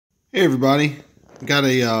Hey everybody, got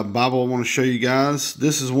a Bible I want to show you guys.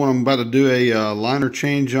 This is one I'm about to do a liner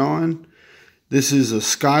change on. This is a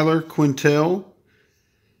Schuyler Quentel,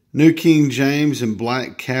 New King James in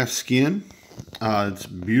black calfskin. It's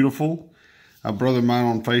beautiful. A brother of mine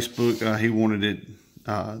on Facebook, he wanted it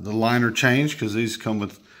the liner change because these come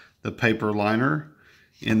with the paper liner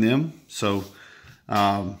in them. So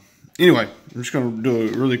anyway, I'm just going to do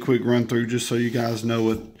a really quick run through just so you guys know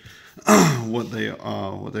what they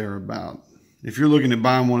are about. If you're looking at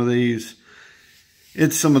buying one of these,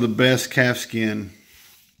 it's some of the best calfskin.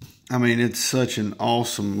 I mean, it's such an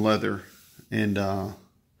awesome leather, and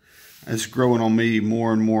it's growing on me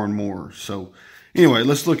more and more and more. So anyway,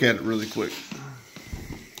 let's look at it really quick.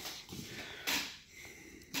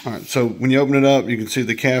 All right, so when you open it up, you can see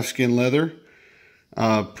the calfskin leather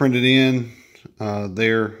printed in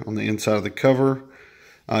there on the inside of the cover.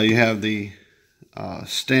 You have the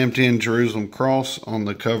stamped in Jerusalem cross on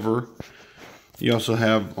the cover. You also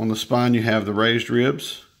have on the spine, you have the raised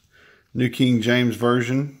ribs, New King James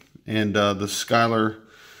Version, and the Schuyler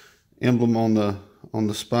emblem on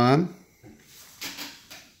the spine.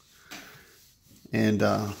 And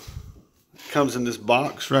it comes in this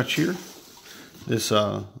box right here, this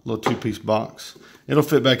little two-piece box. It'll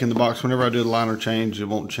fit back in the box whenever I do the liner change. It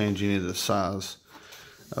won't change any of the size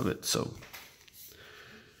of it. So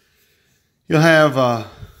you'll have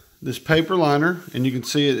this paper liner, and you can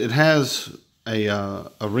see it has a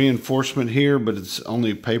reinforcement here, but it's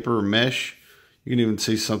only paper mesh. You can even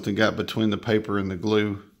see something got between the paper and the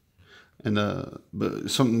glue, and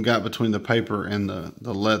something got between the paper and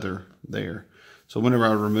the leather there. So whenever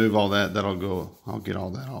I remove all that, I'll get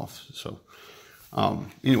all that off. So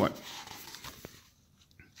anyway,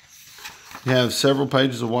 you have several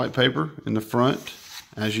pages of white paper in the front,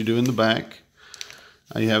 as you do in the back.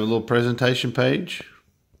 You have a little presentation page.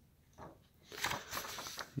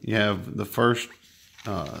 You have the first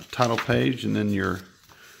title page, and then your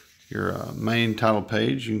main title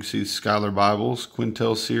page. You can see Schuyler Bibles,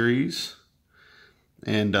 Quentel series,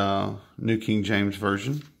 and New King James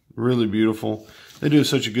Version. Really beautiful. They do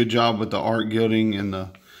such a good job with the art gilding and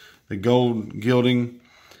the gold gilding.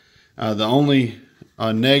 The only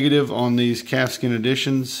negative on these calfskin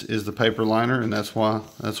editions is the paper liner, and that's what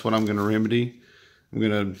I'm going to remedy. I'm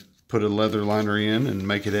going to put a leather liner in and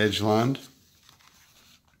make it edge lined.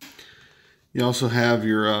 You also have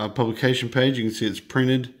your publication page. You can see it's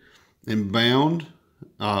printed and bound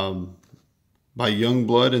by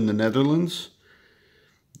Youngblood in the Netherlands.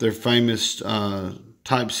 Their famous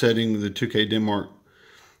typesetting the 2K Denmark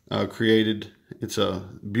created. It's a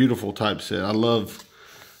beautiful typeset. I love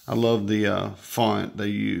the font they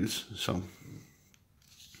use. So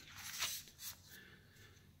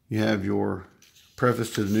you have your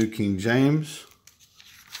preface to the New King James,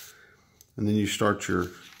 and then you start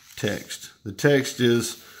your text. The text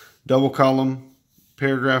is double column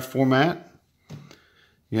paragraph format.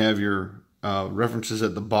 You have your references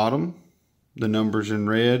at the bottom, the numbers in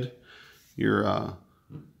red, your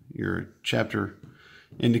chapter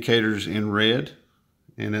indicators in red,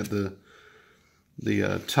 and at the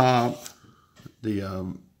top,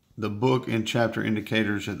 the book and chapter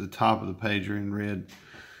indicators at the top of the page are in red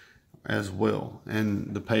as well,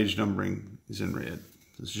 and the page numbering is in red.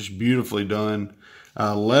 It's just beautifully done.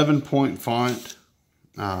 11-point font.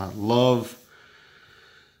 Love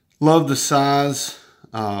the size.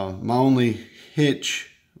 My only hitch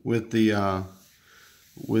with the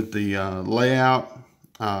layout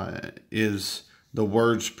is the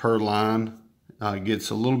words per line. Gets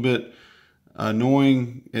a little bit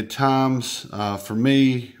annoying at times. For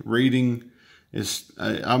me, reading is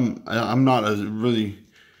I'm not a really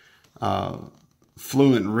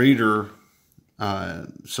fluent reader,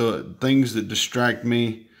 so things that distract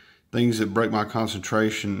me, things that break my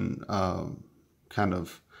concentration, kind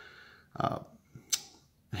of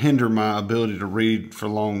hinder my ability to read for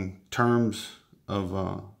long terms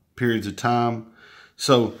of periods of time.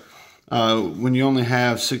 So when you only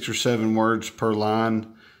have 6 or 7 words per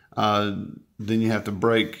line, then you have to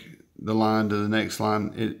break the line to the next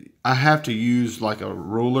line. I have to use like a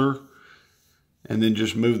ruler and then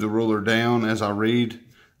just move the ruler down as I read.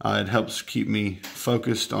 It helps keep me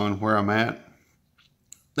focused on where I'm at.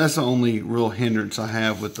 That's the only real hindrance I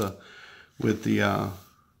have with the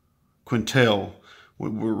Quentel,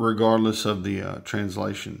 regardless of the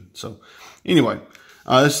translation. So anyway,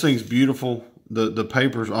 this thing's beautiful. The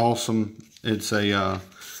paper's awesome. It's a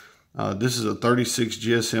this is a 36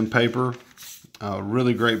 GSM paper.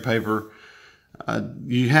 Really great paper.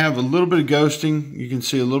 You have a little bit of ghosting. You can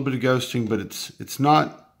see a little bit of ghosting, but it's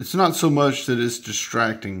not so much that it's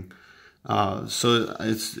distracting. So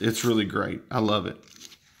it's really great. I love it.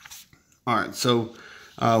 All right, so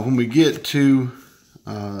when we get to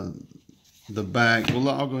the back, well,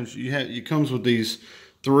 I'll go. It comes with these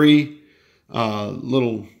 3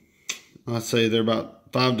 little. I'd say they're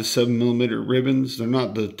about 5 to 7 millimeter ribbons. They're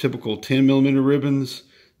not the typical 10 millimeter ribbons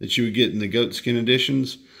that you would get in the goatskin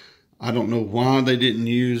editions. I don't know why they didn't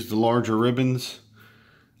use the larger ribbons.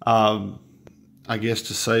 I guess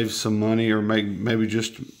to save some money, or maybe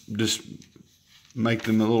just make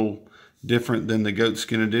them a little different than the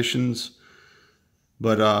goatskin editions.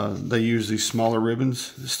 But they use these smaller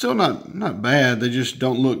ribbons. Still not bad. They just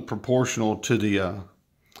don't look proportional to the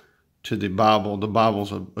Bible. The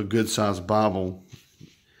Bible's a good sized Bible.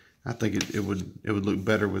 I think it would look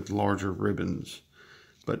better with larger ribbons.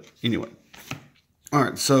 But anyway, all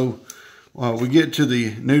right. So we get to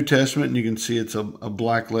the New Testament, and you can see it's a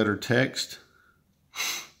black letter text.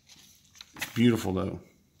 It's beautiful though.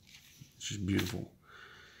 It's just beautiful.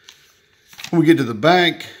 When we get to the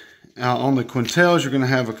back, on the Quentels, you're going to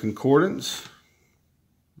have a concordance.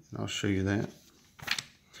 I'll show you that.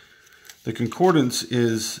 The concordance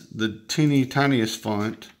is the tiniest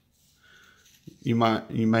font you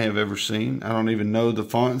may have ever seen. I don't even know the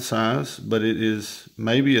font size, but it is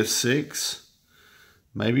maybe a 6,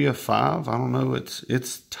 maybe a 5. I don't know.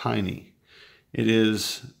 It's tiny. It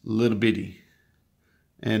is little bitty,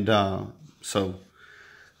 and so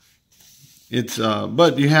it's.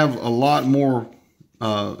 But you have a lot more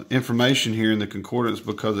information here in the concordance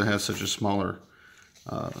because it has such a smaller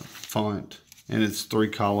font, and it's 3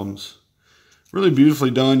 columns. Really beautifully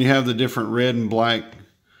done. You have the different red and black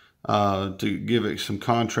to give it some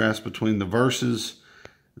contrast between the verses,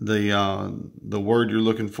 the word you're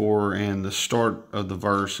looking for, and the start of the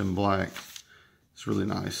verse in black. It's really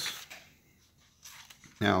nice.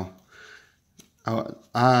 Now,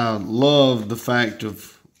 I love the fact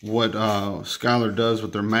of what Schuyler does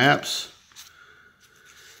with their maps.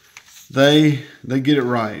 They get it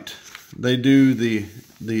right. They do the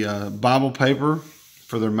Bible paper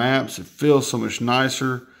for their maps. It feels so much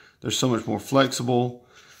nicer. They're so much more flexible.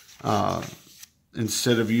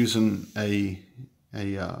 Instead of using a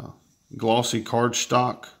glossy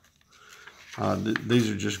cardstock, these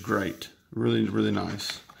are just great. Really, really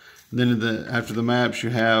nice. And then after the maps, you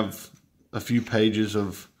have a few pages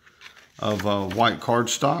of white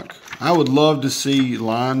cardstock. I would love to see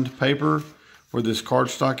lined paper where this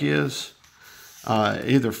cardstock is,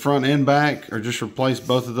 either front and back, or just replace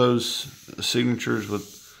both of those signatures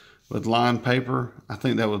with lined paper. I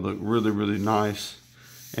think that would look really, really nice,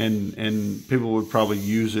 and people would probably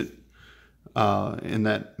use it in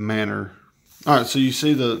that manner. All right, so you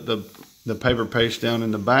see the paper paste down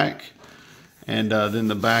in the back, and then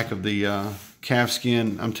the back of the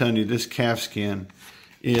calfskin. I'm telling you, this calfskin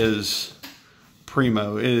is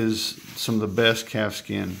primo. It is some of the best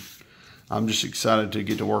calfskin. I'm just excited to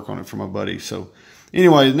get to work on it for my buddy. So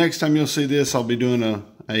anyway, the next time you'll see this, I'll be doing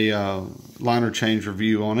a liner change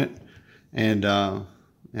review on it, and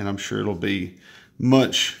I'm sure it'll be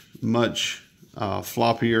much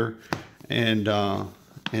floppier, and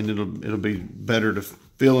it'll be better to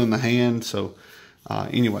feel in the hand. So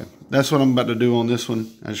anyway, that's what I'm about to do on this one.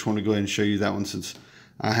 I just want to go ahead and show you that one, since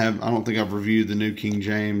I don't think I've reviewed the New King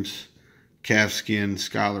James calfskin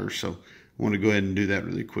Schuyler, so I want to go ahead and do that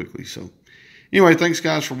really quickly. So anyway, thanks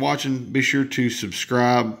guys for watching. Be sure to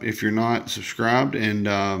subscribe if you're not subscribed, and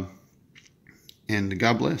God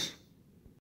bless.